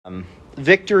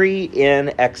Victory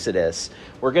in Exodus.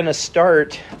 We're going to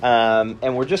start,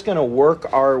 and we're just going to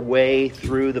work our way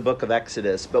through the book of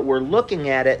Exodus, but we're looking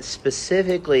at it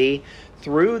specifically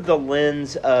through the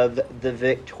lens of the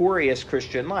victorious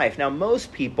Christian life. Now,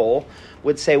 most people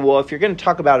would say, well, if you're going to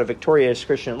talk about a victorious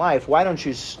Christian life, why don't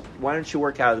you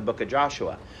work out of the book of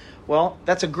Joshua? Well,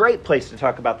 that's a great place to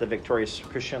talk about the victorious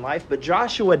Christian life, but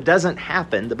Joshua doesn't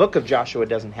happen, the book of Joshua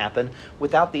doesn't happen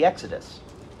without the Exodus.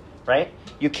 Right?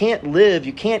 You can't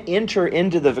enter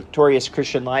into the victorious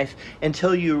Christian life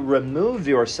until you remove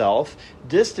yourself,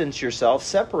 distance yourself,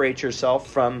 separate yourself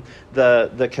from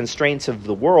the constraints of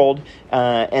the world,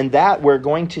 and that we're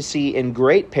going to see in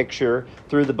great picture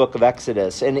through the book of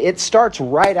Exodus. And it starts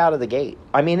right out of the gate.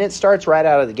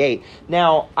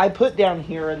 Now, I put down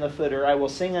here in the footer, I will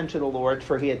sing unto the Lord,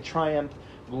 for he had triumphed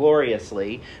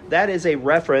gloriously. That is a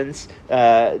reference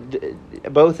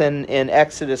both in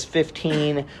Exodus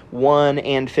 15:1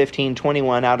 and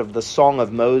 15:21 out of the Song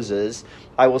of Moses.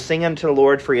 I will sing unto the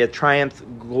Lord, for he hath triumphed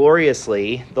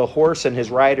gloriously. The horse and his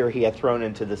rider he hath thrown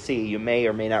into the sea. You may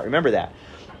or may not remember that.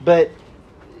 But,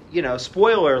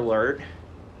 spoiler alert,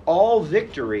 all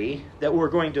victory that we're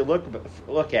going to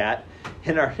look at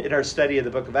in our study of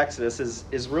the book of Exodus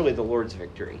is really the Lord's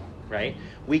victory. Right?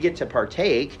 We get to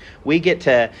partake. We get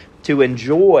to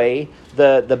enjoy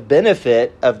the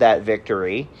benefit of that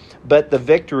victory, but the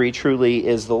victory truly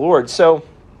is the Lord. So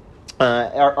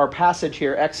our passage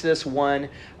here, Exodus 1,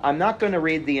 I'm not going to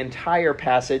read the entire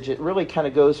passage. It really kind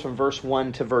of goes from verse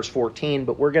 1 to verse 14,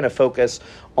 but we're going to focus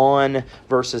on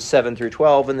verses 7 through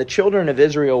 12. And the children of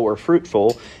Israel were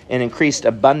fruitful and increased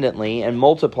abundantly and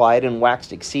multiplied and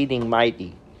waxed exceeding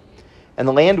mighty. And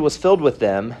the land was filled with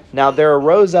them. Now there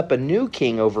arose up a new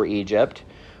king over Egypt,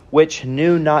 which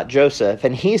knew not Joseph.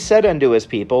 And he said unto his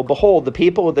people, Behold, the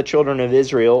people of the children of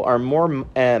Israel are more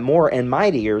and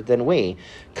mightier than we.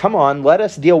 Come on, let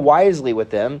us deal wisely with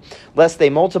them, lest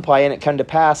they multiply, and it come to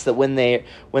pass that when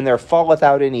there falleth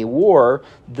out any war,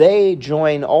 they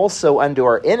join also unto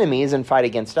our enemies and fight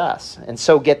against us, and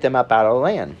so get them up out of the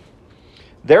land.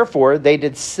 Therefore they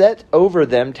did set over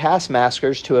them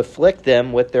taskmasters to afflict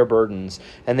them with their burdens.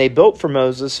 And they built for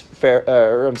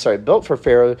Pharaoh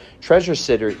treasure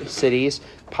cities,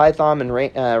 Pithom and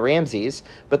Ramses.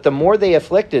 But the more they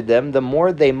afflicted them, the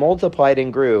more they multiplied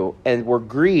and grew, and were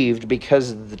grieved because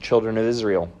of the children of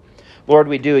Israel. Lord,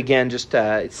 we do again just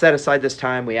set aside this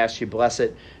time. We ask you bless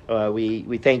it.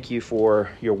 We thank you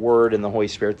for your word and the Holy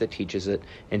Spirit that teaches it.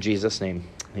 In Jesus' name,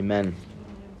 amen.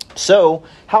 So,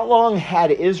 how long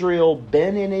had Israel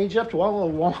been in Egypt? Well, a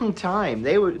long time.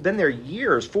 They had been there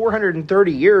years,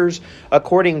 430 years,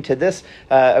 according to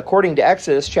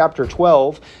Exodus chapter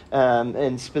 12,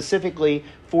 and specifically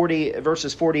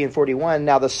verses 40 and 41.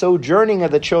 Now the sojourning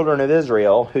of the children of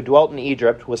Israel who dwelt in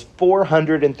Egypt was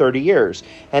 430 years.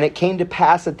 And it came to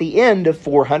pass at the end of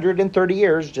 430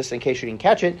 years, just in case you didn't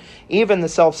catch it, even the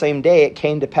selfsame day it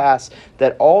came to pass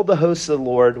that all the hosts of the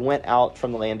Lord went out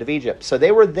from the land of Egypt. So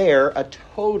they were there a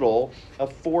total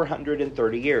of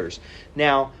 430 years.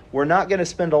 Now, we're not going to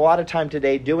spend a lot of time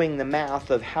today doing the math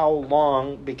of how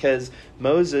long, because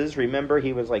Moses, remember,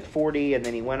 he was like 40 and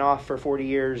then he went off for 40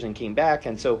 years and came back.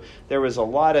 And so there's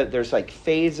like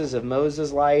phases of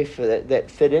Moses' life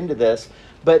that fit into this.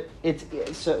 But it's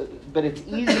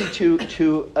easy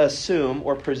to assume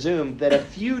or presume that a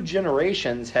few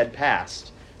generations had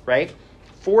passed, right?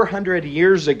 400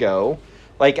 years ago,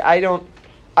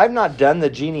 I've not done the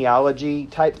genealogy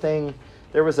type thing.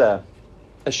 There was a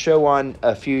show on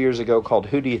a few years ago called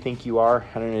Who Do You Think You Are?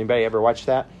 I don't know, anybody ever watch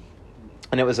that?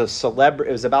 And it was it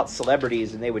was about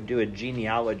celebrities, and they would do a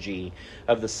genealogy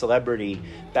of the celebrity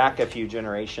back a few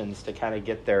generations to kind of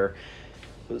get their.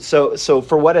 So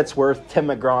for what it's worth, Tim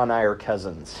McGraw and I are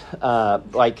cousins,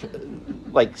 like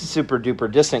super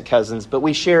duper distant cousins, but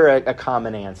we share a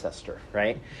common ancestor,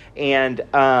 right? And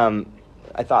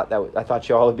I thought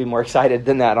you all would be more excited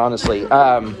than that, honestly.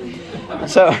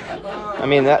 So, I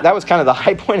mean, that was kind of the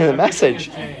high point of the message.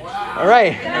 All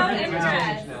right.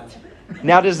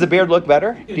 Now, does the beard look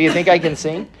better? Do you think I can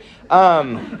sing?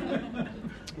 But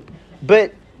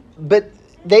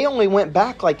they only went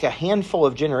back like a handful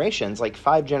of generations, like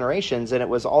 5 generations, and it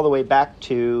was all the way back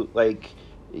to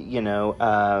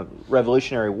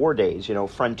Revolutionary War days,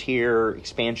 frontier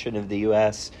expansion of the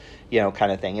U.S.,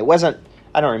 kind of thing. It wasn't.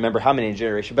 I don't remember how many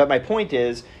generations, but my point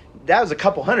is that was a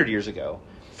couple hundred years ago.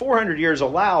 430 years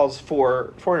allows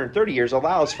for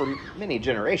many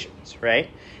generations, right?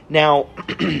 Now,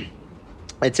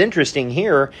 it's interesting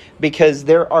here because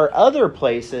there are other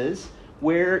places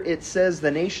where it says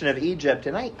the nation of Egypt,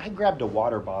 and I grabbed a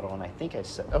water bottle, and I think I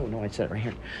said, oh no, I said it right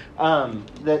here,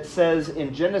 that says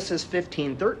in Genesis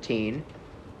 15:13,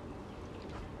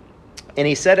 and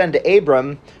he said unto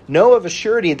Abram, know of a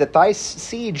surety that thy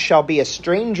seed shall be a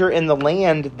stranger in the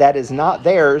land that is not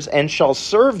theirs, and shall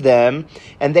serve them,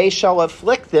 and they shall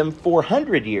afflict them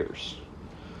 400 years.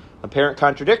 Apparent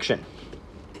contradiction.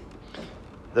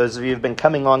 Those of you who have been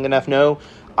coming long enough know,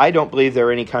 I don't believe there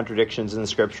are any contradictions in the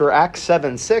Scripture. Acts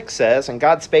 7:6 says, and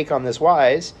God spake on this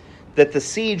wise, that the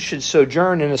seed should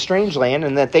sojourn in a strange land,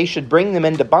 and that they should bring them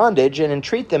into bondage, and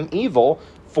entreat them evil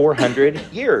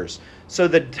 400 years. So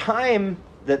the time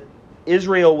that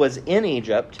Israel was in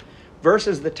Egypt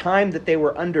versus the time that they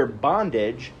were under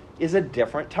bondage is a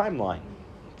different timeline.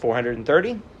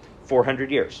 430,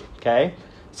 400 years, okay?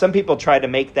 Some people try to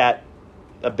make that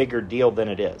a bigger deal than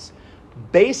it is.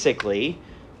 Basically,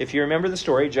 if you remember the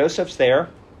story, Joseph's there.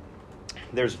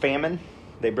 There's famine.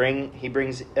 He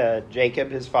brings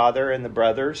Jacob, his father, and the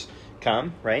brothers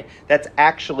come, right? That's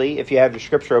actually, if you have your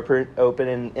scripture open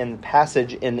in the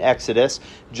passage in Exodus,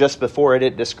 just before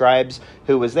it describes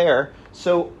who was there.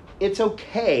 So it's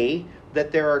okay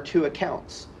that there are two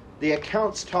accounts. The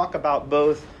accounts talk about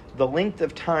both the length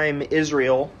of time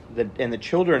Israel and the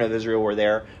children of Israel were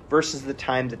there versus the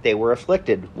time that they were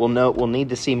afflicted. We'll need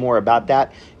to see more about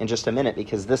that in just a minute,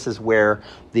 because this is where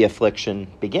the affliction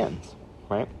begins,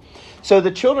 right? So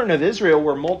the children of Israel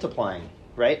were multiplying,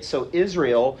 right? So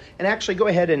Israel, and actually go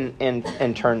ahead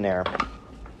and turn there.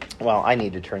 Well, I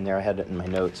need to turn there. I had it in my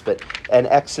notes. But in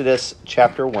Exodus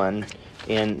chapter 1,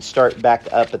 and start back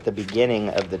up at the beginning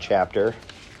of the chapter.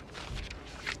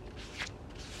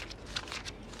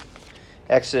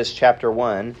 Exodus chapter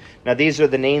 1. Now these are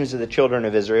the names of the children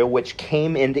of Israel which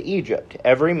came into Egypt.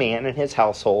 Every man in his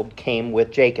household came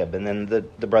with Jacob. And then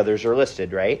the brothers are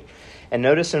listed, right? And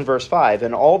notice in verse 5,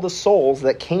 and all the souls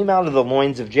that came out of the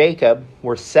loins of Jacob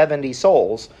were 70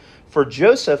 souls, for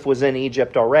Joseph was in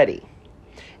Egypt already.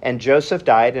 And Joseph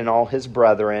died, and all his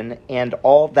brethren, and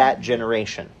all that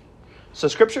generation. So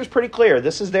Scripture is pretty clear.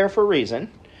 This is there for a reason.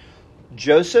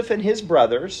 Joseph and his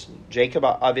brothers, Jacob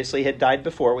obviously had died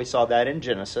before. We saw that in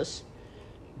Genesis.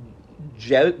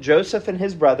 Joseph and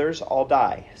his brothers all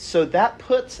die. So that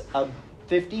puts a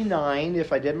 59,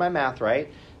 if I did my math right,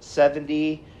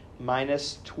 70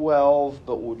 minus 12,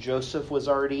 but Joseph was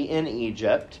already in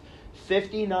Egypt.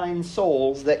 59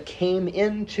 souls that came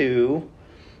into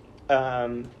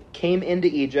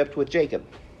Egypt with Jacob.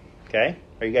 Okay?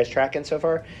 Are you guys tracking so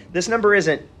far? This number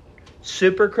isn't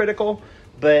super critical,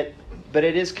 but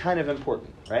it is kind of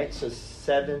important, right? So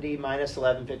 70 minus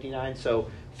 11, 59. So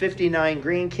 59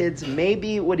 grandkids.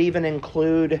 Maybe would even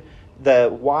include the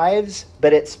wives,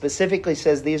 but it specifically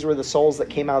says these were the souls that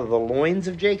came out of the loins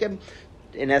of Jacob.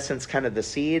 In essence, kind of the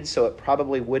seed, so it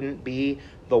probably wouldn't be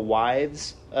the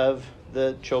wives of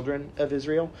the children of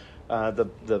Israel,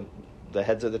 the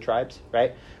heads of the tribes,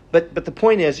 right? But the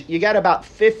point is, you got about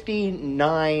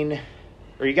 59,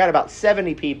 or you got about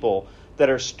 70 people that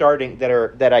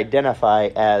are that identify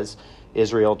as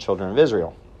Israel, children of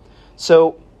Israel.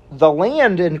 So the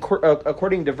land,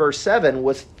 according to verse 7,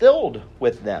 was filled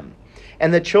with them.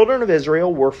 And the children of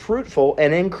Israel were fruitful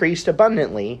and increased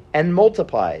abundantly and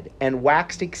multiplied and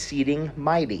waxed exceeding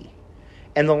mighty.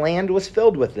 And the land was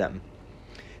filled with them.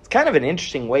 It's kind of an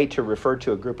interesting way to refer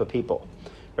to a group of people,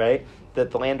 right?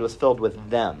 That the land was filled with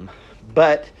them.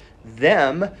 But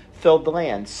them filled the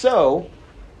land. So,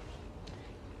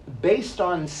 based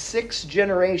on 6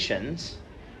 generations,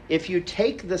 if you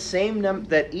take the same number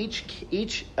that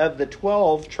each of the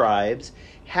 12 tribes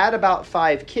had about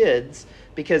 5 kids,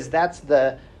 because that's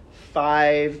the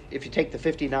 5, if you take the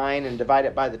 59 and divide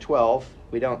it by the 12,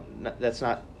 that's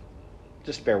not,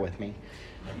 just bear with me.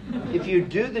 If you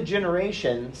do the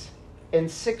generations, in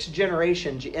 6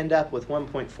 generations, you end up with almost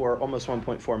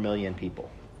 1.4 million people.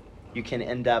 You can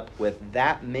end up with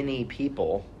that many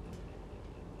people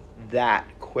that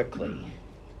quickly,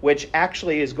 which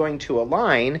actually is going to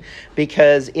align,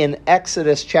 because in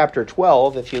Exodus chapter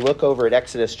 12, if you look over at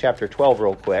Exodus chapter 12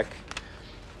 real quick,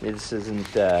 this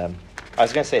isn't, I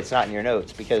was going to say it's not in your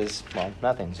notes because, well,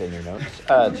 nothing's in your notes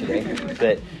today.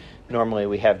 But normally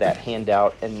we have that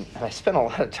handout. And I spent a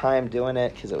lot of time doing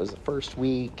it because it was the first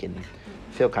week and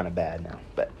I feel kind of bad now.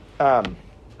 But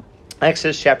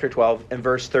Exodus chapter 12 and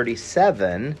verse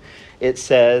 37, it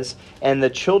says, and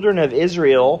the children of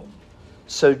Israel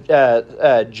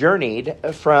journeyed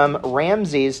from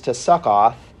Ramses to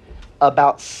Succoth,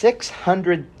 about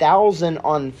 600,000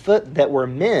 on foot that were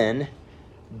men,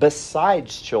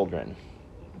 besides children,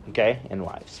 okay, and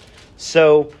wives.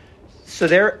 So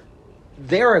they're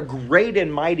a great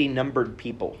and mighty numbered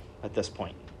people at this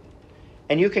point.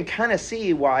 And you can kind of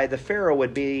see why the Pharaoh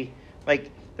would be,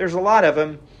 like, there's a lot of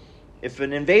them. If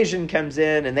an invasion comes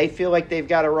in and they feel like they've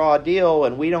got a raw deal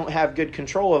and we don't have good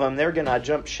control of them, they're going to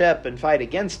jump ship and fight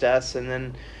against us. And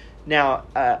then now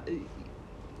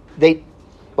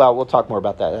well, we'll talk more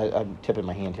about that. I'm tipping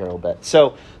my hand here a little bit.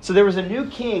 So there was a new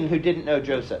king who didn't know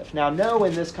Joseph. Now, know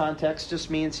in this context just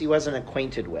means he wasn't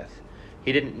acquainted with.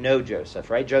 He didn't know Joseph,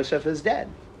 right? Joseph is dead.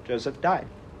 Joseph died.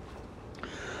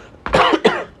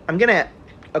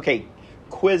 Okay,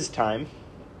 quiz time.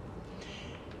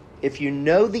 If you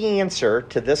know the answer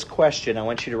to this question, I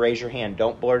want you to raise your hand.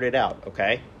 Don't blurt it out,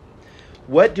 okay?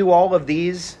 What do all of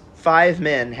these 5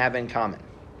 men have in common?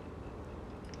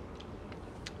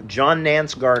 John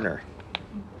Nance Garner,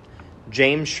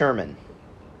 James Sherman,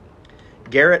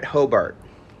 Garrett Hobart,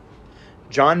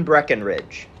 John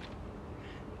Breckinridge.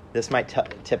 This might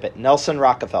tip it. Nelson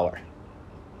Rockefeller.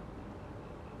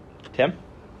 Tim?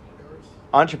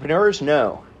 Entrepreneurs?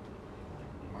 No.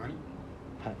 Money?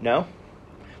 No.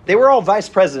 They were all vice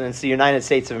presidents of the United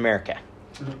States of America.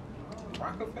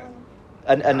 Rockefeller?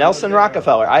 A Nelson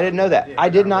Rockefeller. I didn't know that. I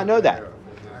did not know that.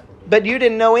 But you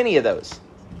didn't know any of those.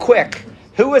 Quick.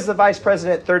 Who was the vice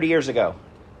president 30 years ago?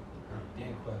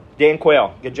 Dan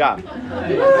Quayle. Good job.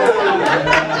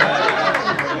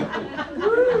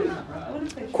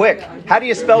 Quick. How do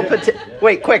you spell potato?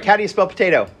 Wait, quick. How do you spell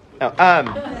potato?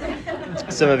 Oh,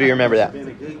 some of you remember that.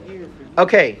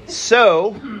 Okay,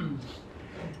 so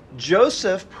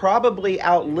Joseph probably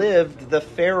outlived the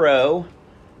Pharaoh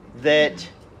that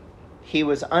he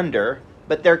was under,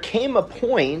 but there came a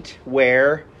point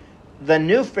where the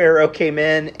new Pharaoh came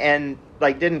in and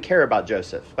didn't care about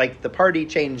Joseph. Like the party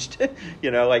changed,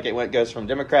 like it goes from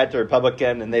Democrat to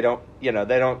Republican, and they don't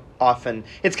often.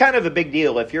 It's kind of a big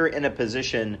deal if you're in a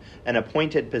position, an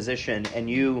appointed position, and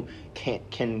you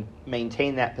can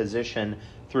maintain that position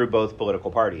through both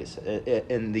political parties.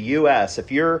 In the U.S.,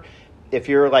 if you're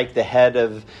like the head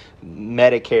of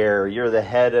Medicare, you're the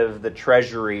head of the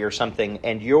Treasury or something,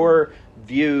 and you're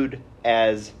viewed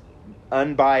as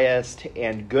unbiased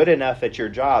and good enough at your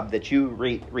job that you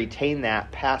retain that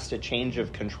past a change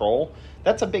of control,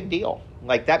 that's a big deal.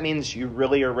 Like that means you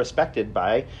really are respected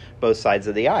by both sides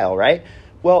of the aisle, right?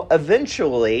 Well,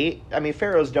 eventually,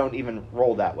 pharaohs don't even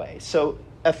roll that way. So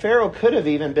a pharaoh could have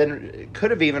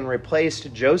even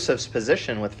replaced Joseph's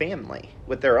position with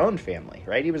their own family,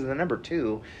 right? He was the number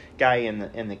 2 guy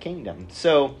in the kingdom.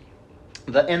 So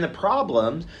the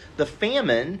problem, the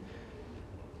famine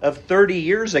of 30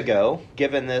 years ago,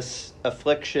 given this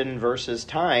affliction versus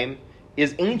time,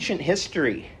 is ancient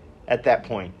history at that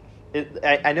point.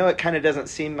 I know it kind of doesn't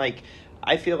seem like,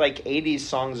 I feel like 80s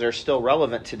songs are still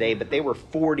relevant today, but they were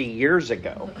 40 years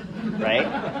ago, right?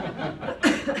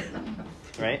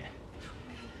 Right?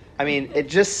 It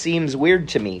just seems weird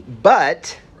to me.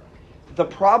 But the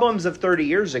problems of 30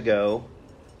 years ago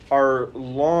are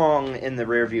long in the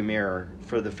rearview mirror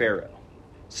for the Pharaoh.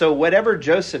 So whatever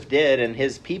Joseph did and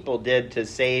his people did to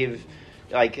save,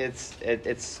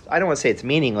 it's I don't want to say it's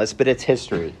meaningless, but it's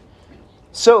history.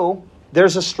 So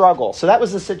there's a struggle. So that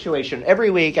was the situation. Every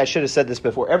week, I should have said this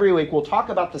before, every week we'll talk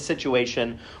about the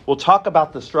situation, we'll talk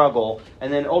about the struggle,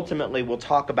 and then ultimately we'll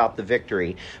talk about the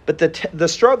victory. But the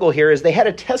struggle here is they had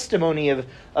a testimony of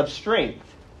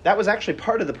strength. That was actually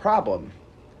part of the problem,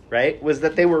 right? Was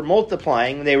that they were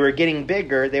multiplying, they were getting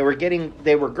bigger, they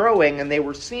were growing, and they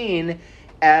were seen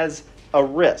as a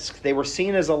risk. They were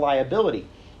seen as a liability.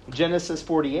 Genesis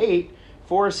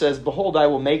 48:4 says, "Behold, I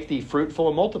will make thee fruitful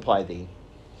and multiply thee."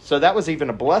 So that was even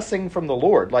a blessing from the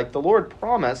Lord. Like the Lord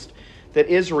promised that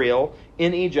Israel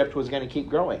in Egypt was going to keep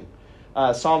growing.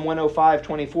 Psalm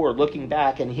 105:24, looking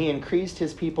back, and he increased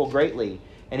his people greatly,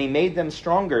 and he made them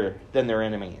stronger than their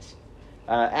enemies.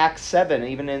 Acts 7,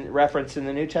 even in reference in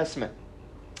the New Testament.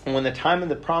 And when the time of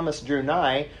the promise drew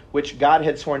nigh, which God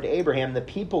had sworn to Abraham, the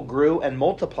people grew and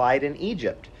multiplied in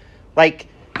Egypt. Like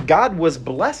God was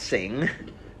blessing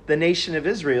the nation of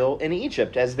Israel in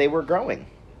Egypt as they were growing.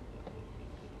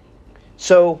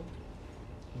 So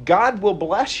God will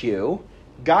bless you.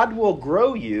 God will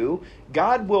grow you.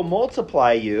 God will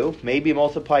multiply you, maybe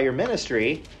multiply your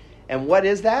ministry. And what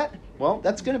is that? Well,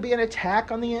 that's going to be an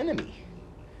attack on the enemy.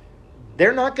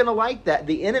 They're not going to like that.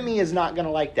 The enemy is not going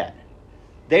to like that.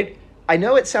 I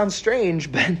know it sounds strange,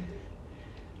 but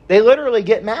they literally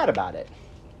get mad about it.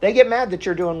 They get mad that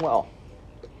you're doing well.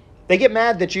 They get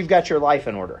mad that you've got your life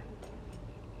in order.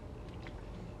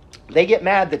 They get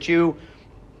mad that you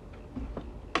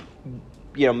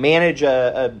manage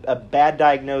a bad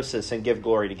diagnosis and give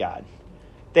glory to God.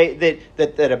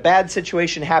 That a bad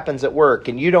situation happens at work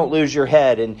and you don't lose your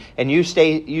head and you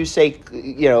say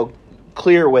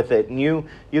clear with it and you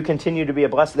continue to be a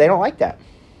blessing. They don't like that.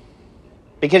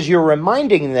 Because you're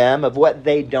reminding them of what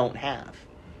they don't have.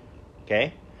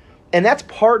 Okay? And that's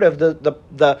part of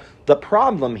the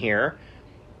problem here,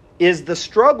 is the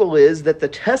struggle is that the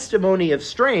testimony of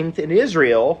strength in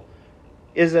Israel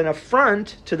is an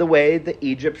affront to the way the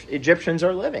Egyptians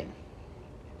are living.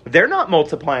 They're not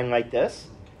multiplying like this.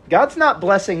 God's not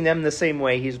blessing them the same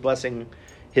way he's blessing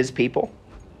his people.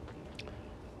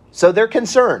 So they're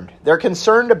concerned. They're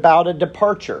concerned about a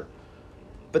departure.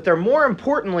 But they're more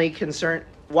importantly concerned.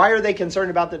 Why are they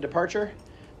concerned about the departure?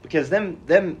 Because them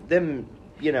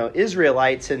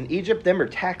Israelites in Egypt, them are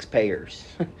taxpayers.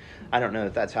 I don't know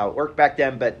if that's how it worked back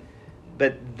then, but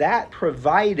that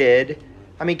provided,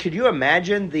 I mean, could you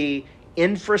imagine the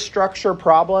infrastructure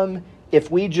problem if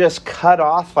we just cut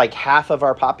off like half of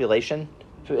our population?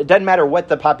 It doesn't matter what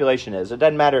the population is. It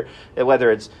doesn't matter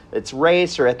whether it's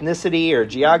race or ethnicity or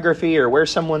geography or where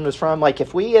someone was from. Like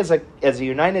if we as a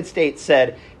United States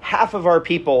said half of our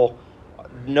people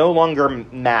no longer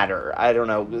matter, I don't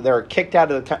know, they're kicked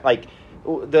out of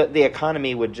the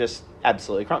economy would just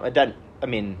absolutely crumble. It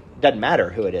doesn't matter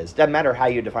who it is. It doesn't matter how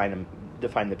you define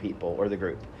the people or the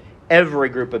group. Every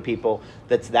group of people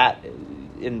that's that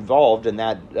involved in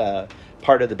that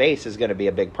part of the base is going to be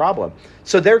a big problem.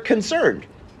 So they're concerned.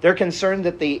 They're concerned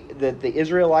that the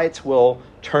Israelites will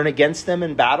turn against them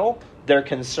in battle. They're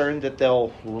concerned that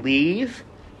they'll leave,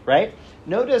 right?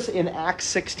 Notice in Acts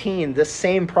 16 the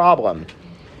same problem.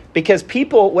 Because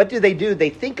people, what do? They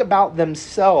think about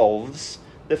themselves.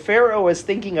 The Pharaoh is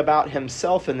thinking about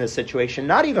himself in this situation,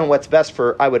 not even what's best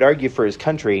for, I would argue, for his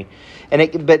country.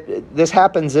 But this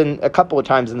happens in a couple of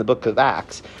times in the book of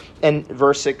Acts. And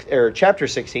chapter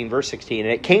 16, verse 16,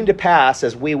 and it came to pass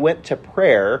as we went to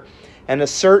prayer, and a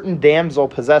certain damsel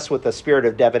possessed with the spirit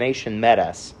of divination met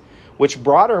us, which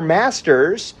brought her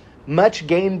masters much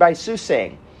gain by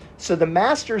soothsaying. So the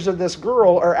masters of this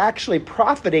girl are actually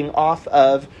profiting off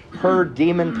of her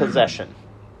demon possession.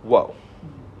 Whoa.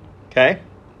 Okay?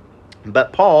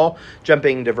 But Paul,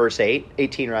 jumping to verse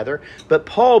 18, but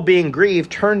Paul, being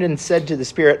grieved, turned and said to the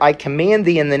Spirit, I command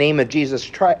thee in the name of Jesus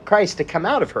Christ to come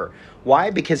out of her. Why?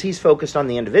 Because he's focused on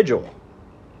the individual.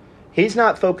 He's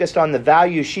not focused on the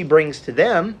value she brings to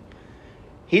them.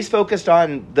 He's focused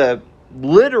on the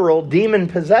literal demon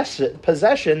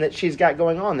possession that she's got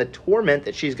going on, the torment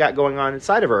that she's got going on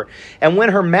inside of her. And when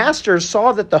her masters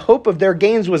saw that the hope of their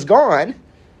gains was gone,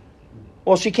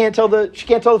 well, she can't tell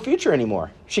the future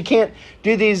anymore. She can't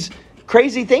do these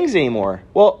crazy things anymore.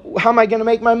 Well, how am I going to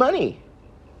make my money?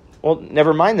 Well,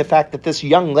 never mind the fact that this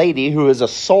young lady who is a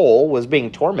soul was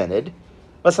being tormented.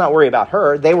 Let's not worry about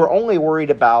her. They were only worried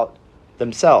about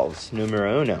themselves.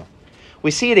 Numero uno.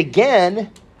 We see it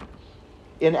again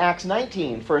in Acts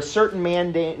 19. For a certain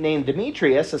man named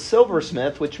Demetrius, a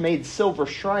silversmith, which made silver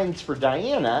shrines for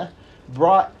Diana,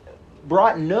 brought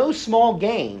no small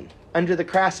gain under the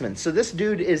craftsmen. So this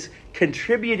dude is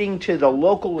contributing to the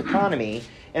local economy.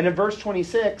 And in verse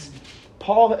 26,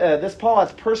 Paul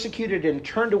has persecuted and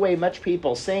turned away much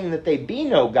people, saying that they be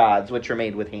no gods which are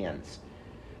made with hands.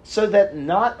 So that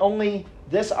not only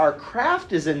this our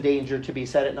craft is in danger to be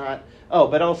set at naught,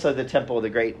 but also the temple of the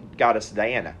great goddess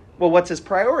Diana. Well, what's his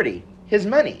priority? His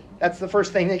money. That's the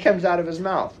first thing that comes out of his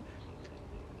mouth.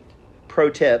 Pro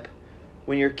tip.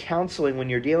 When you're counseling, when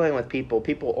you're dealing with people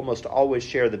almost always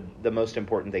share the most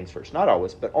important things first. Not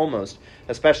always, but almost,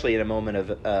 especially in a moment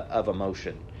of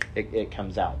emotion. It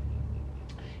comes out.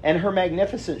 And her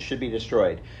magnificence should be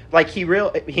destroyed. Like he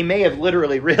may have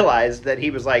literally realized that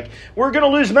he was like, we're going to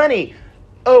lose money.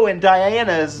 Oh, and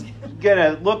Diana's going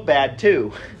to look bad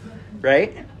too.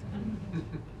 Right?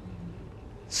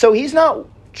 So he's not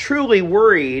truly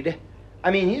worried.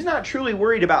 He's not truly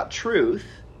worried about truth.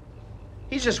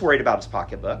 He's just worried about his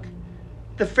pocketbook.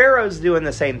 The Pharaoh's doing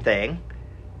the same thing.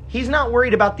 He's not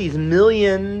worried about these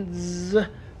millions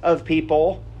of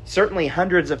people, certainly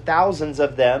hundreds of thousands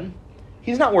of them.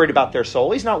 He's not worried about their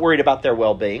soul. He's not worried about their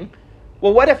well-being.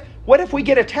 Well, what if we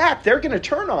get attacked? They're going to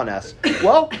turn on us.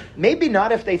 Well, maybe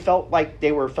not if they felt like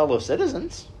they were fellow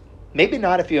citizens. Maybe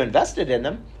not if you invested in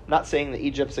them. I'm not saying that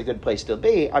Egypt's a good place to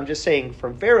be. I'm just saying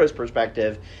from Pharaoh's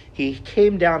perspective, he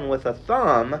came down with a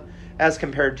thumb as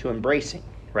compared to embracing,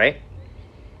 right?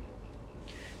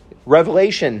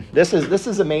 Revelation. This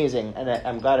is amazing, and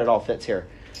I'm glad it all fits here.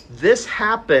 This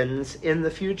happens in the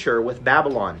future with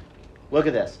Babylon. Look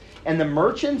at this. And the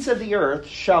merchants of the earth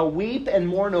shall weep and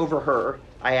mourn over her.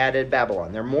 I added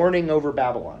Babylon. They're mourning over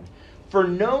Babylon. For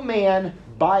no man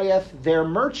buyeth their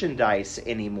merchandise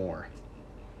anymore.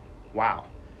 Wow.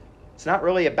 It's not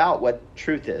really about what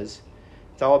truth is.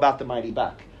 It's all about the mighty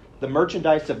buck. the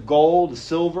merchandise of gold,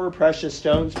 silver, precious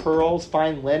stones, pearls,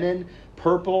 fine linen,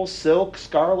 purple, silk,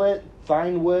 scarlet,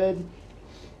 fine wood,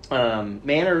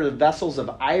 manner of vessels of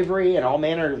ivory, and all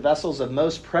manner of vessels of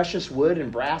most precious wood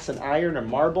and brass and iron and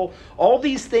marble. All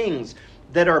these things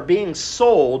that are being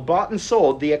sold, bought and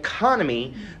sold, the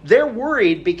economy, they're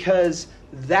worried because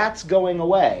that's going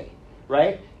away,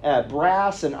 right?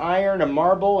 Brass and iron and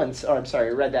marble, and I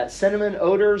read that. Cinnamon,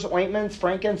 odors, ointments,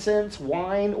 frankincense,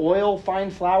 wine, oil,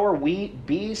 fine flour, wheat,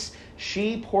 beasts,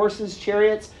 sheep, horses,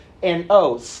 chariots, and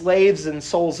slaves and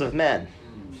souls of men.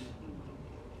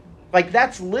 Like,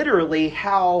 that's literally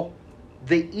how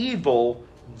the evil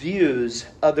views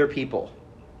other people.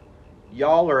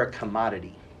 Y'all are a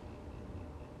commodity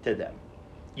to them.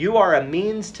 You are a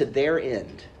means to their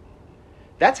end.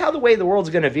 That's how the way the world's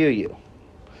going to view you.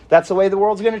 That's the way the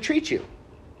world's going to treat you.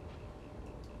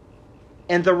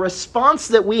 And the response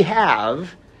that we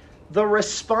have, the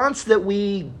response that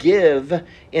we give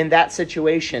in that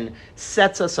situation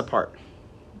sets us apart.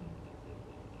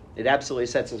 It absolutely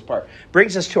sets us apart.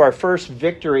 Brings us to our first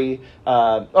victory.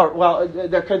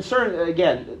 The concern,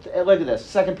 again, look at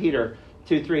this. 2 Peter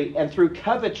 2:3. And through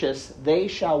covetous, they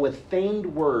shall with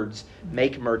feigned words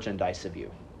make merchandise of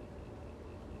you.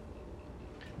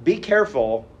 Be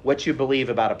careful what you believe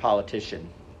about a politician.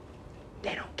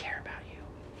 They don't care about you.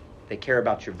 They care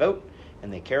about your vote,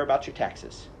 and they care about your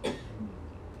taxes.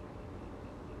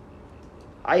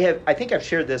 I think I've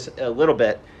shared this a little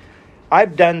bit.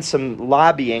 I've done some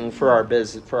lobbying for our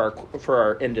business, for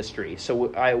our industry.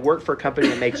 So I work for a company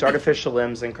that makes artificial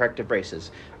limbs and corrective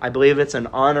braces. I believe it's an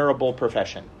honorable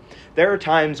profession. There are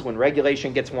times when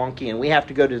regulation gets wonky and we have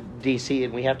to go to DC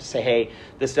and we have to say, hey,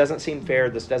 this doesn't seem fair,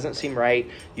 this doesn't seem right.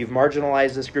 You've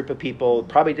marginalized this group of people.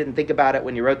 Probably didn't think about it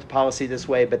when you wrote the policy this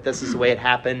way, but this is the way it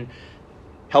happened.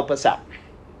 Help us out.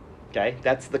 Okay?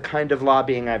 That's the kind of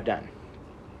lobbying I've done.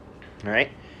 All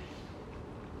right?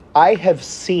 I have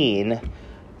seen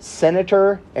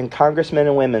senator and congressmen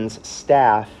and women's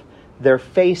staff, their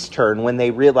face turn when they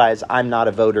realize I'm not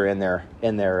a voter in their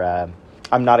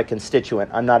I'm not a constituent,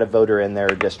 I'm not a voter in their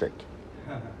district.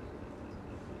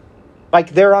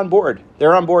 Like, they're on board.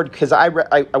 They're on board because I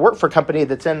work for a company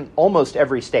that's in almost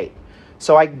every state.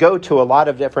 So I go to a lot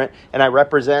of different, and I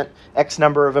represent X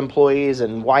number of employees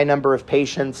and Y number of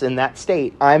patients in that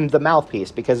state. I'm the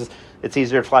mouthpiece because it's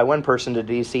easier to fly one person to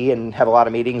DC and have a lot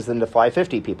of meetings than to fly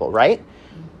 50 people, right?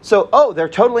 So, they're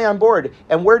totally on board.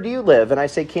 And where do you live? And I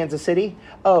say Kansas City.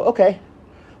 Oh, okay.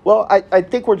 Well, I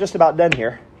think we're just about done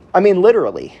here. I mean,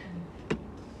 literally.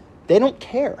 They don't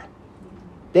care.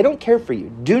 They don't care for you.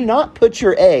 Do not put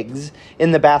your eggs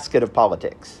in the basket of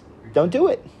politics. Don't do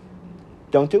it.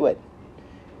 Don't do it.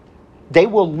 They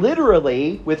will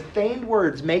literally, with feigned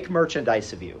words, make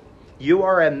merchandise of you. You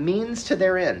are a means to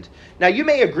their end. Now, you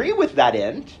may agree with that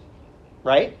end,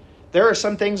 right? There are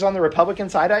some things on the Republican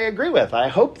side I agree with. I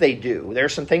hope they do. There are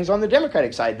some things on the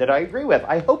Democratic side that I agree with.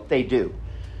 I hope they do.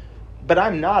 But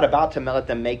I'm not about to let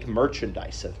them make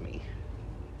merchandise of me.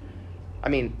 I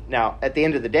mean, now, at the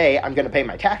end of the day, I'm going to pay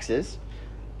my taxes,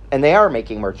 and they are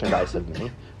making merchandise of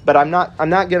me. But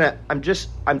I'm just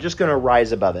going to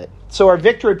rise above it. So our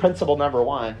victory principle number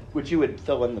 1, which you would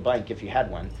fill in the blank if you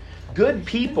had one. Good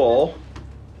people,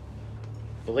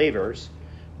 believers,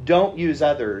 don't use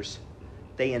others.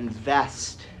 They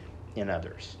invest in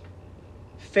others.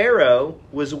 Pharaoh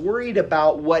was worried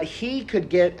about what he could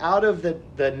get out of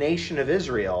the nation of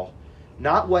Israel,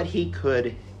 not what he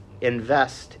could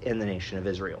invest in the nation of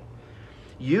Israel.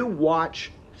 You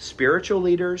watch spiritual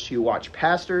leaders, you watch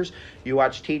pastors, you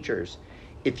watch teachers.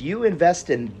 If you invest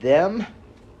in them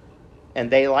and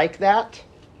they like that,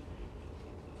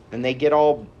 and they get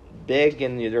all big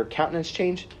and their countenance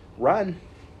change, run.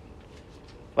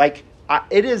 Like,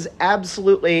 it is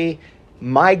absolutely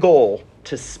my goal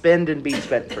to spend and be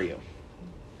spent for you.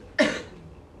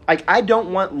 Like, I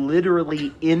don't want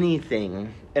literally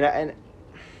anything, and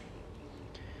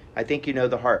I think you know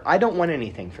the heart. I don't want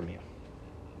anything from you.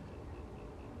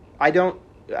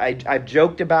 I've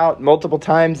joked about multiple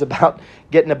times about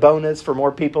getting a bonus for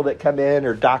more people that come in,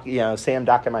 or Sam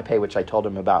docking my pay, which I told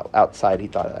him about outside. He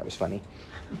thought that was funny.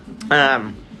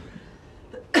 I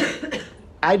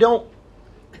don't,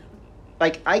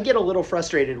 I get a little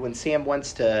frustrated when Sam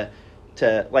wants to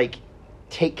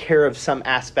take care of some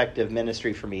aspect of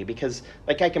ministry for me because,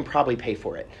 I can probably pay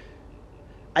for it.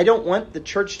 I don't want the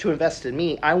church to invest in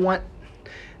me. I know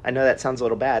that sounds a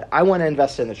little bad. I want to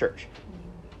invest in the church.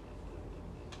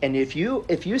 And if you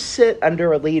sit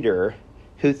under a leader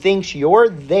who thinks you're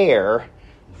there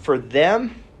for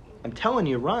them, I'm telling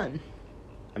you, run.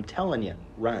 I'm telling you,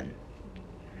 run.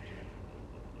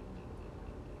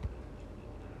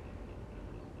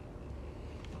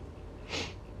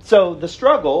 So the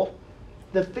struggle,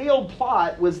 the failed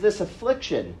plot was this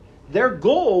affliction. Their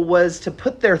goal was to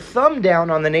put their thumb down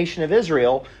on the nation of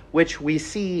Israel, which we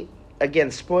see,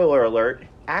 again, spoiler alert,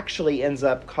 actually ends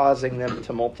up causing them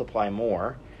to multiply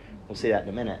more. We'll see that in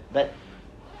a minute. But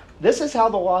this is how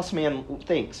the lost man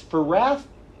thinks. For wrath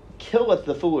killeth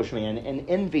the foolish man, and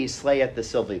envy slayeth the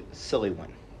silly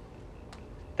one.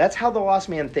 That's how the lost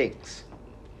man thinks.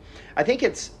 I think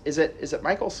is it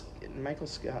Michael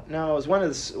Scott? No, it was one of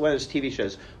his TV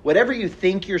shows. Whatever you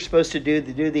think you're supposed to do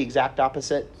the exact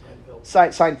opposite.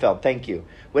 Seinfeld, thank you.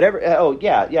 Whatever. It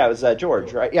was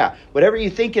George, right? Yeah. Whatever you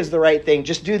think is the right thing,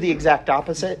 just do the exact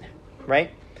opposite,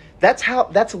 right?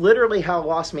 That's literally how a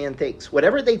lost man thinks.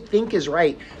 Whatever they think is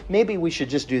right, maybe we should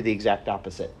just do the exact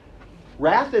opposite.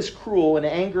 Wrath is cruel and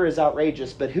anger is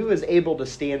outrageous, but who is able to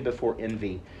stand before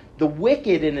envy? The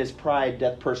wicked in his pride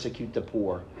doth persecute the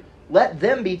poor. Let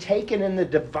them be taken in the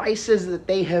devices that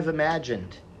they have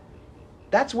imagined.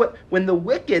 That's when the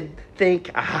wicked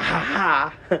think, ah ha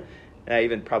ha ha. I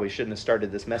even probably shouldn't have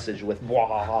started this message with wah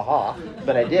ha ha ha,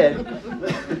 but I did.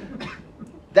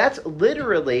 That's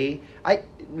literally,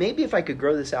 maybe if I could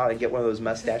grow this out and get one of those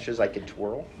mustaches I could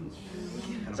twirl.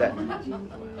 Is that?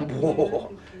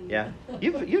 Whoa. Yeah.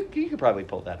 You could probably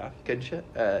pull that off, couldn't you?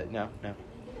 No.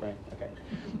 Right. Okay.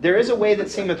 There is a way that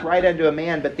seemeth right unto a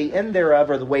man, but the end thereof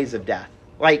are the ways of death.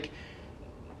 Like,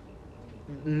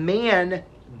 man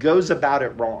goes about it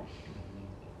wrong.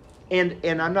 And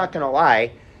I'm not going to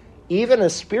lie, even a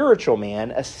spiritual man,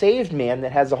 a saved man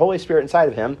that has the Holy Spirit inside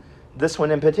of him, this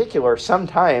one in particular,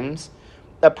 sometimes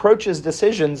approaches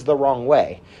decisions the wrong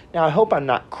way. Now, I hope I'm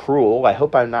not cruel. I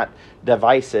hope I'm not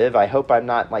divisive. I hope I'm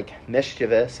not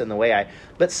mischievous in the way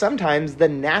but sometimes the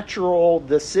natural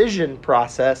decision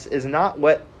process is not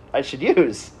what I should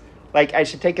use. I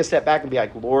should take a step back and be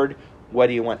like, Lord, what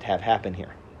do you want to have happen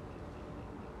here?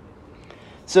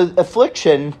 So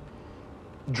affliction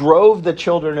drove the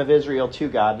children of Israel to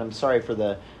God. And I'm sorry for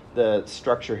the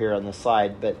structure here on the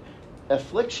slide, but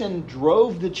affliction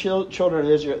drove the children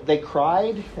of Israel. They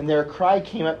cried, and their cry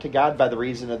came up to God by the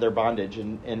reason of their bondage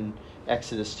in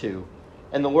Exodus 2.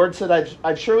 And the Lord said,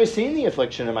 I've surely seen the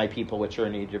affliction of my people which are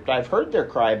in Egypt. I've heard their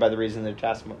cry by the reason of their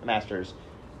taskmasters.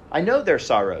 I know their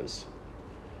sorrows.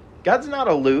 God's not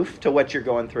aloof to what you're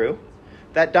going through.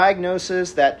 That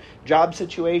diagnosis, that job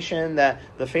situation,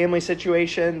 the family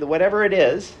situation, whatever it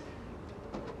is,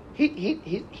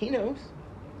 he knows.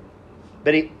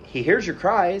 But he hears your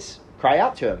cries. Cry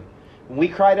out to him. When we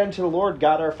cried unto the Lord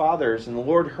God our fathers, and the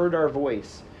Lord heard our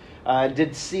voice. He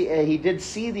did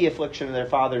see the affliction of their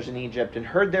fathers in Egypt, and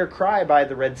heard their cry by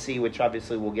the Red Sea, which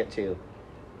obviously we'll get to.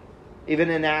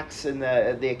 Even in Acts, in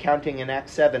the accounting in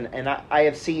Acts 7, and I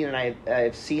have seen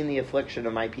the affliction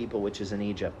of my people which is in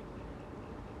Egypt.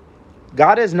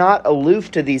 God is not aloof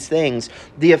to these things.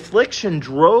 The affliction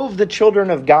drove the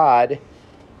children of God,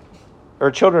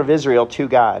 or children of Israel, to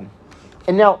God.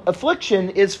 And now,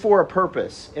 affliction is for a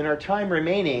purpose. In our time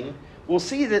remaining, we'll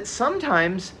see that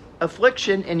sometimes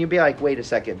affliction, and you'll be like, wait a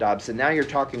second, Dobson, now you're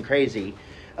talking crazy.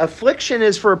 Affliction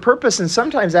is for a purpose, and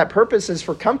sometimes that purpose is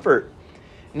for comfort.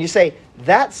 And you say,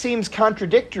 that seems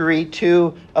contradictory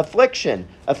to affliction.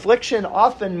 Affliction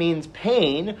often means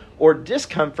pain or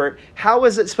discomfort. How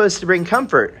is it supposed to bring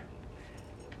comfort?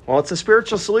 Well, it's a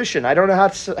spiritual solution. I don't know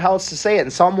how else to say it.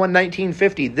 In Psalm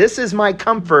 119:50, this is my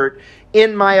comfort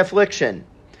in my affliction.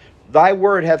 Thy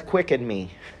word hath quickened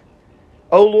me.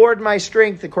 O Lord, my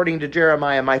strength, according to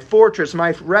Jeremiah, my fortress,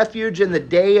 my refuge in the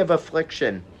day of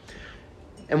affliction.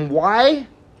 And why?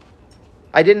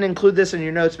 I didn't include this in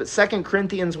your notes, but 2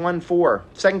 Corinthians 1:4.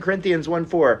 2 Corinthians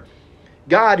 1:4.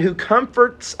 God, who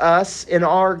comforts us in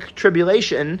our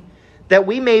tribulation, that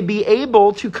we may be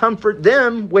able to comfort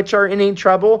them which are in any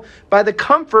trouble by the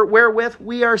comfort wherewith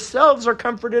we ourselves are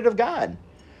comforted of God.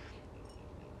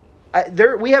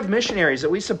 We have missionaries that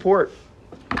we support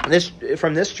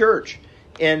from this church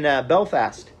in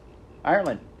Belfast,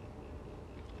 Ireland.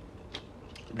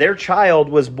 Their child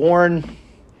was born,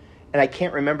 and I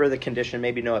can't remember the condition,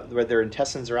 maybe know it, where their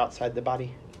intestines are outside the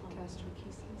body.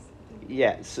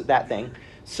 Yeah, so that thing.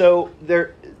 So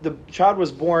the child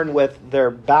was born with their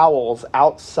bowels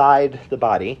outside the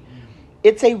body.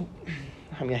 It's a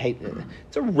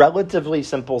relatively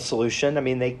simple solution. I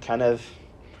mean, they kind of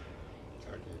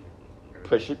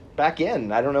push it back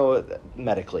in. I don't know,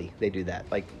 medically they do that,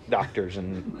 like doctors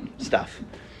and stuff.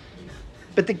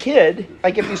 But the kid,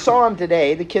 if you saw him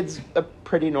today, the kid's a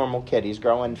pretty normal kid. He's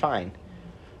growing fine.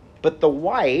 But the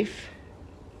wife,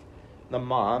 the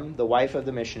mom, the wife of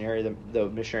the missionary, the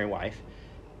missionary wife,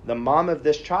 the mom of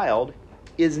this child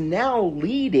is now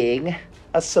leading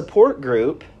a support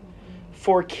group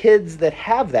for kids that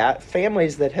have that,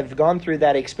 families that have gone through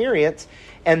that experience,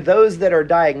 and those that are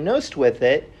diagnosed with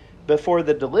it before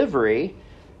the delivery,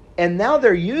 and now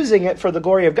they're using it for the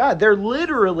glory of God. They're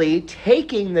literally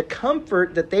taking the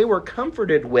comfort that they were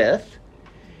comforted with,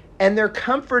 and they're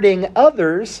comforting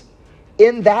others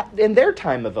in their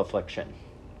time of affliction.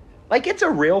 Like, it's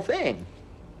a real thing.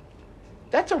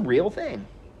 That's a real thing.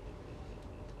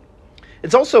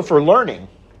 It's also for learning.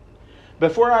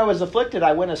 Before I was afflicted,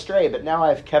 I went astray, but now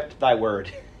I've kept thy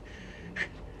word.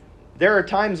 There are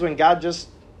times when God just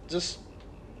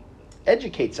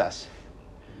educates us.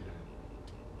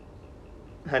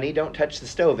 Honey, don't touch the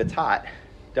stove, it's hot.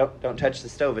 Don't touch the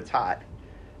stove, it's hot.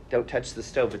 Don't touch the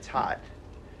stove, it's hot.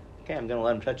 Okay, I'm going to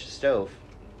let him touch the stove.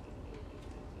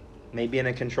 Maybe in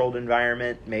a controlled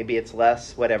environment, maybe it's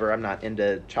less, whatever. I'm not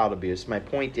into child abuse. My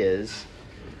point is,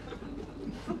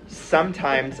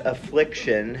 sometimes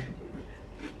affliction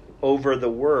over the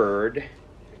word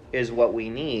is what we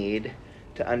need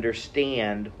to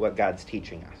understand what God's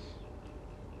teaching us.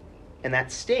 And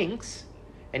that stinks.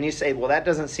 And you say, well, that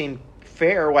doesn't seem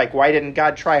fair. Like, why didn't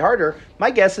God try harder? My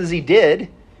guess is he did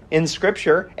in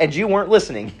Scripture, and you weren't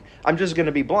listening. I'm just going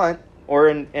to be blunt, or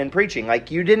in preaching. Like,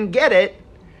 you didn't get it.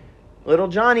 Little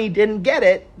Johnny didn't get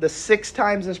it. The 6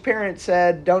 times his parents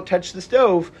said, don't touch the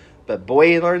stove. But boy,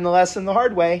 he learned the lesson the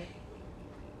hard way.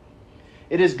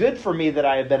 It is good for me that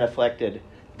I have been afflicted,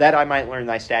 that I might learn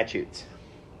thy statutes.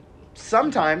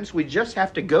 Sometimes we just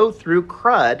have to go through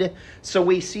crud so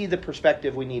we see the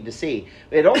perspective we need to see.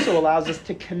 It also allows us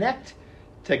to connect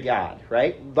to God,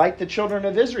 right? Like the children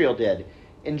of Israel did.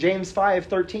 In James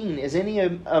 5:13, is any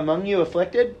among you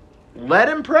afflicted? Let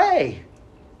him pray.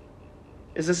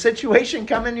 Is a situation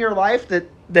come in your life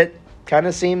that kind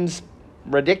of seems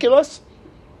ridiculous?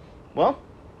 Well,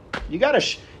 you got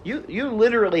to you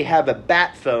literally have a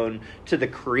bat phone to the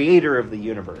creator of the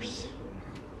universe.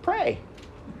 Pray.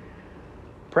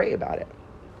 Pray about it.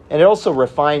 And it also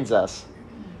refines us.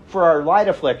 For our light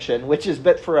affliction, which is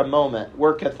but for a moment,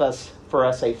 worketh for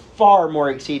us a far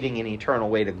more exceeding and eternal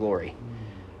way to glory.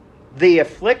 The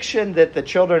affliction that the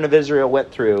children of Israel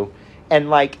went through,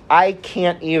 and I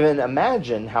can't even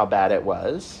imagine how bad it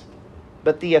was,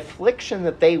 but the affliction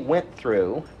that they went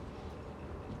through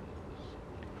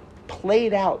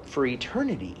played out for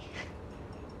eternity.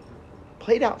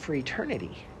 Played out for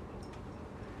eternity.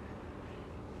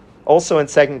 Also in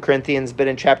 2 Corinthians, but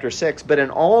in chapter 6, but in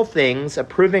all things,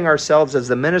 approving ourselves as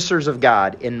the ministers of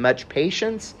God, in much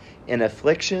patience, in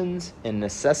afflictions, in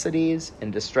necessities,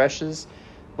 in distresses.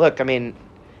 Look,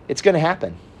 it's going to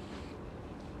happen.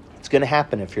 It's going to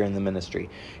happen if you're in the ministry.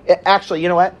 Actually, you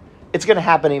know what? It's going to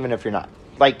happen even if you're not.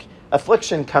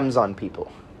 Affliction comes on people.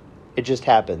 It just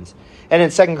happens. And in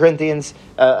 2 Corinthians,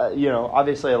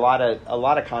 obviously a lot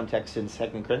of context in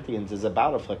 2 Corinthians is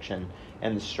about affliction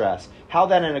and the stress. How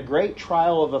that in a great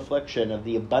trial of affliction, of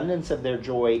the abundance of their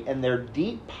joy and their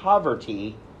deep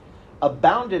poverty,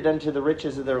 abounded unto the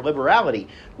riches of their liberality.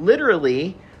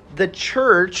 Literally, the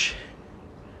church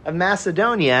of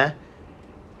Macedonia,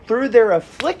 through their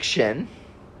affliction,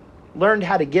 learned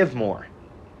how to give more.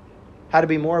 How to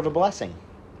be more of a blessing.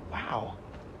 Wow.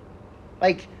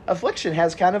 Affliction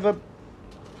has kind of a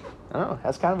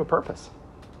purpose.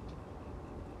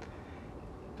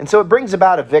 And so it brings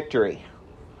about a victory.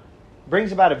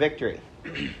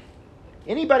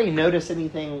 Anybody notice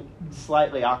anything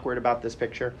slightly awkward about this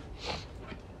picture?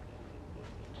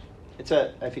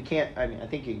 If you can't, I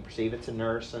think you can perceive it's a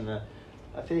nurse and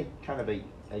I think kind of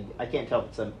I can't tell if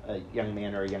it's a young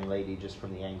man or a young lady just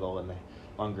from the angle and the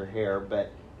longer hair,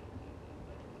 but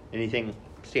anything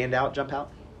stand out, jump out?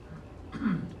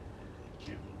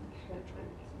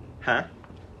 Huh?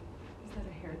 Is that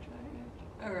a hair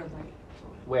dryer? Or a light?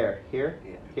 Where? Here?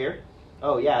 Yeah. Here?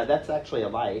 Oh, yeah, that's actually a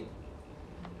light.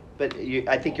 But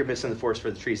I think you're missing the forest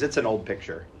for the trees. It's an old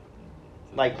picture.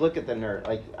 Look at the nurse.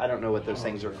 I don't know what those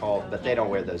things are called, but they don't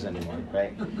wear those anymore,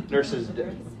 right? Nurses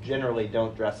generally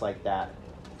don't dress like that.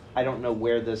 I don't know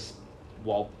where this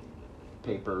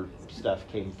wallpaper stuff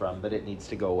came from, but it needs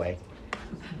to go away.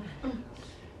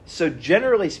 So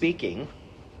generally speaking,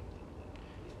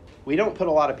 we don't put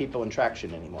a lot of people in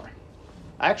traction anymore.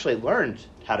 I actually learned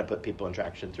how to put people in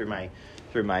traction through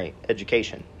my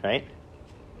education, right?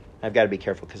 I've got to be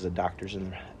careful because the doctors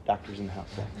in the house.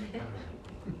 So.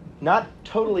 Not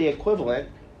totally equivalent,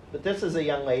 but this is a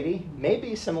young lady,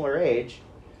 maybe similar age,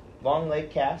 long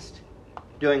leg cast,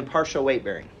 doing partial weight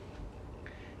bearing.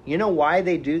 You know why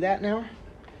they do that now?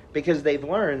 Because they've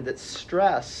learned that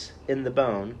stress in the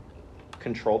bone,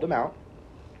 controlled amount,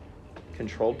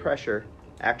 controlled pressure,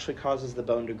 actually causes the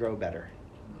bone to grow better.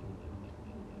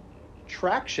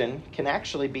 traction can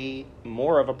actually be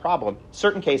more of a problem.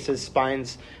 Certain cases,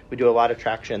 spines, we do a lot of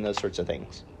traction, those sorts of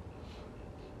things.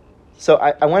 So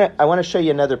I want to show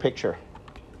you another picture.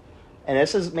 And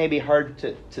this is maybe hard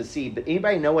to see, but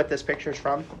anybody know what this picture is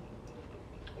from? A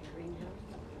greenhouse.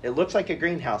 It looks like a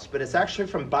greenhouse, but it's actually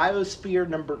from Biosphere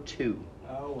number 2.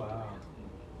 Oh, wow.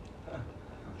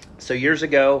 So years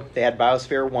ago, they had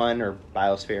Biosphere 1 or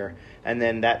Biosphere, and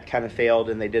then that kind of failed,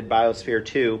 and they did Biosphere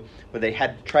 2, where they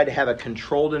had tried to have a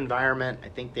controlled environment. I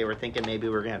think they were thinking maybe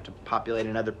we were going to have to populate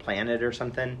another planet or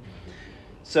something.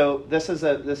 So this is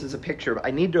a picture. I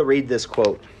need to read this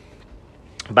quote.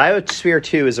 Biosphere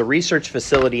 2 is a research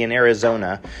facility in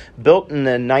Arizona built in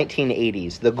the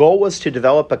 1980s. The goal was to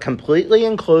develop a completely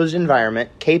enclosed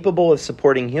environment capable of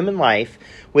supporting human life,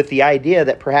 with the idea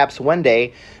that perhaps one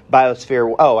day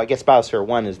Biosphere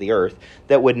 1 is the Earth,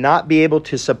 that would not be able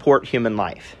to support human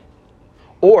life.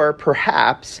 Or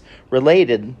perhaps,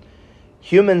 related,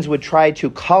 humans would try to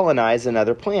colonize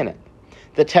another planet.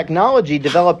 The technology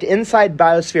developed inside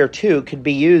Biosphere 2 could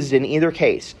be used in either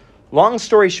case. Long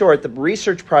story short, the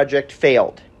research project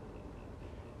failed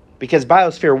because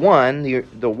Biosphere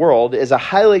 1, the world, is a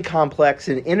highly complex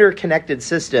and interconnected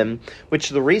system which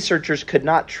the researchers could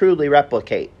not truly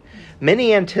replicate.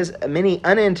 Many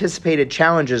unanticipated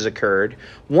challenges occurred,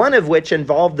 one of which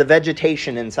involved the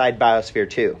vegetation inside Biosphere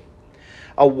 2.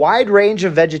 A wide range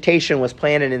of vegetation was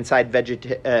planted inside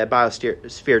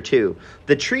Biosphere 2.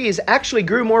 The trees actually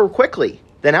grew more quickly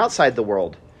than outside the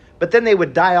world, but then they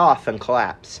would die off and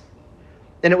collapse.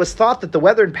 And it was thought that the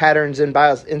weather patterns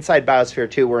inside Biosphere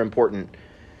 2 were important.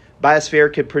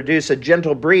 Biosphere could produce a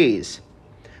gentle breeze,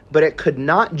 but it could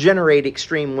not generate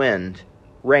extreme wind,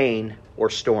 rain, or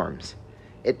storms.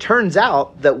 It turns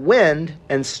out that wind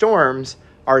and storms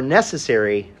are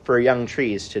necessary for young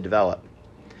trees to develop.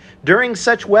 During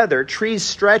such weather, trees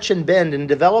stretch and bend and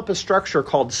develop a structure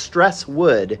called stress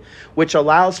wood, which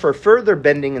allows for further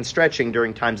bending and stretching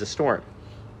during times of storm.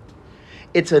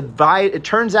 It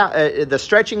turns out the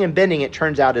stretching and bending, it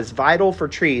turns out, is vital for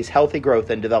trees' healthy growth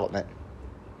and development.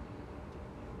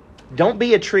 Don't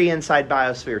be a tree inside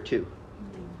Biosphere 2.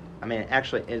 I mean,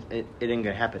 actually, it ain't going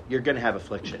to happen. You're going to have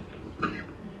affliction.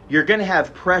 You're going to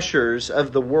have pressures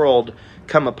of the world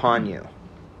come upon you.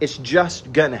 It's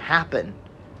just going to happen.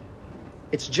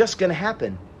 It's just going to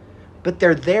happen. But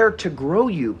they're there to grow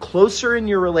you closer in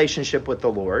your relationship with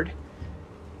the Lord.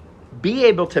 Be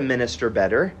able to minister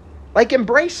better. Like,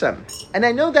 embrace them. And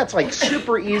I know that's like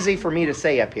super easy for me to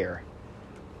say up here.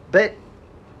 But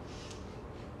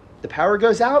the power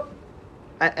goes out.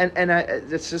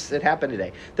 It happened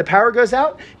today. The power goes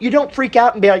out. You don't freak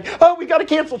out and be like, oh, we got to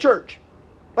cancel church.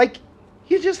 Like,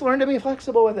 you just learn to be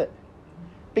flexible with it.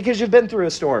 Because you've been through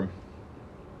a storm.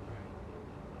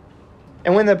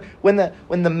 And when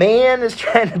the man is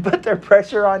trying to put their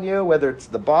pressure on you, whether it's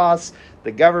the boss,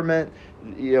 the government,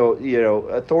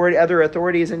 other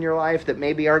authorities in your life that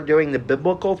maybe aren't doing the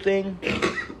biblical thing,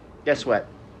 guess what?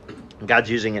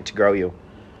 God's using it to grow you.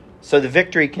 So the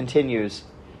victory continues.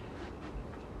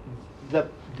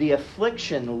 The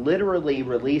affliction literally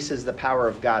releases the power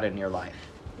of God in your life.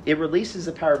 It releases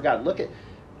the power of God. Look at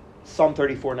Psalm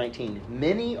 34:19.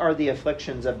 Many are the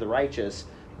afflictions of the righteous,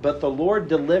 but the Lord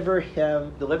delivereth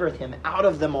him out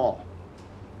of them all.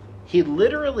 He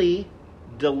literally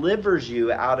delivers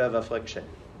you out of affliction.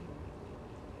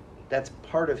 That's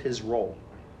part of his role.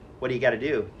 What do you got to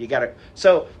do?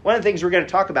 So one of the things we're going to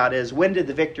talk about is, when did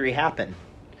the victory happen?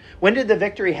 When did the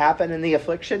victory happen in the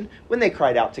affliction? When they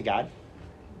cried out to God.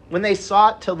 When they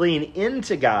sought to lean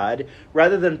into God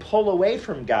rather than pull away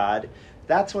from God,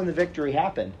 that's when the victory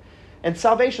happened. And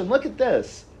salvation, look at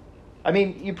this. I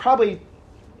mean, you probably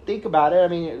think about it. I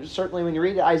mean, certainly when you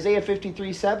read it, Isaiah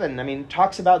 53:7,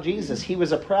 talks about Jesus. He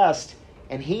was oppressed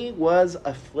and he was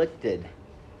afflicted.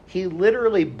 He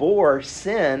literally bore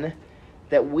sin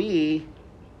that we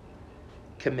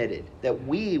committed, that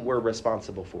we were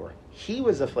responsible for. He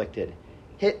was afflicted.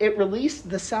 It released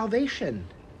the salvation.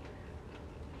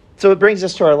 So it brings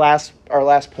us to our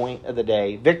last point of the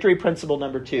day. Victory principle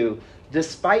number 2.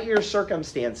 Despite your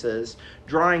circumstances,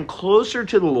 drawing closer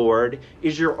to the Lord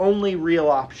is your only real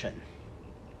option.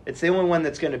 It's the only one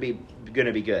that's going to be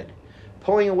good.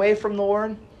 Pulling away from the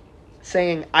Lord,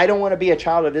 saying, I don't want to be a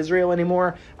child of Israel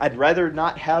anymore. I'd rather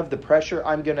not have the pressure.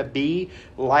 I'm going to be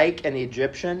like an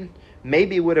Egyptian.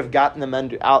 Maybe would have gotten them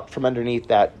out from underneath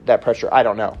that pressure. I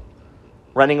don't know.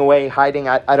 Running away, hiding,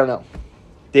 I don't know.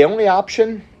 The only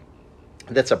option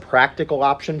that's a practical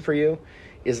option for you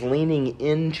is leaning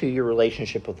into your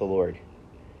relationship with the Lord.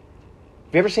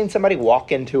 Have you ever seen somebody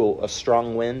walk into a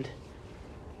strong wind?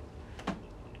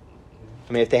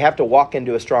 I mean, if they have to walk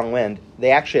into a strong wind,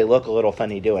 they actually look a little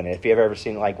funny doing it. If you've ever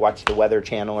seen, like, watch the Weather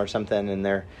Channel or something, and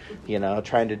they're,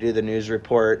 trying to do the news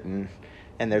report, and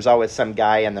there's always some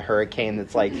guy in the hurricane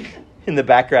that's, like, in the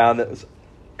background that was,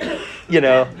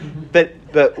 but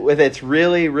if it's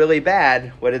really, really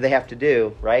bad, what do they have to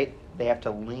do, right? They have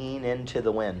to lean into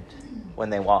the wind when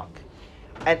they walk.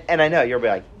 And I know, you'll be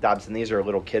like, Dobson, these are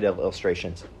little kid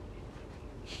illustrations.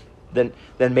 Then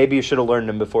maybe you should have learned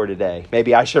them before today.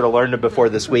 Maybe I should have learned them before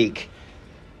this week.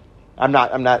 I'm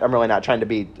really not trying to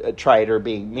be trite or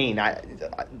being mean.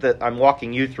 I'm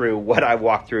walking you through what I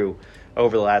walked through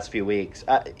over the last few weeks.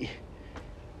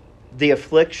 The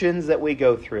afflictions that we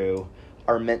go through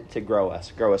are meant to grow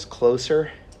us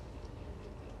closer.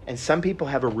 And some people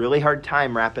have a really hard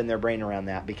time wrapping their brain around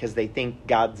that because they think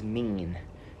God's mean.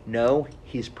 No,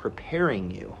 he's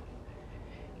preparing you.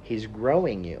 He's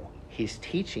growing you. He's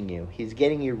teaching you. He's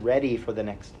getting you ready for the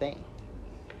next thing.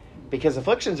 Because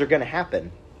afflictions are going to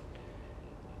happen.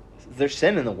 There's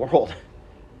sin in the world.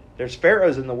 There's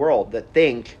pharaohs in the world that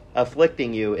think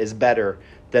afflicting you is better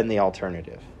than the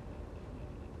alternative.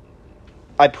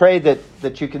 I pray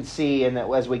that you can see, and that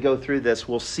as we go through this,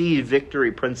 we'll see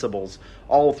victory principles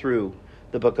all through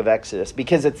the book of Exodus,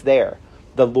 because it's there.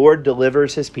 The Lord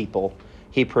delivers his people.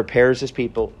 He prepares his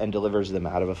people and delivers them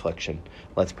out of affliction.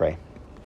 Let's pray.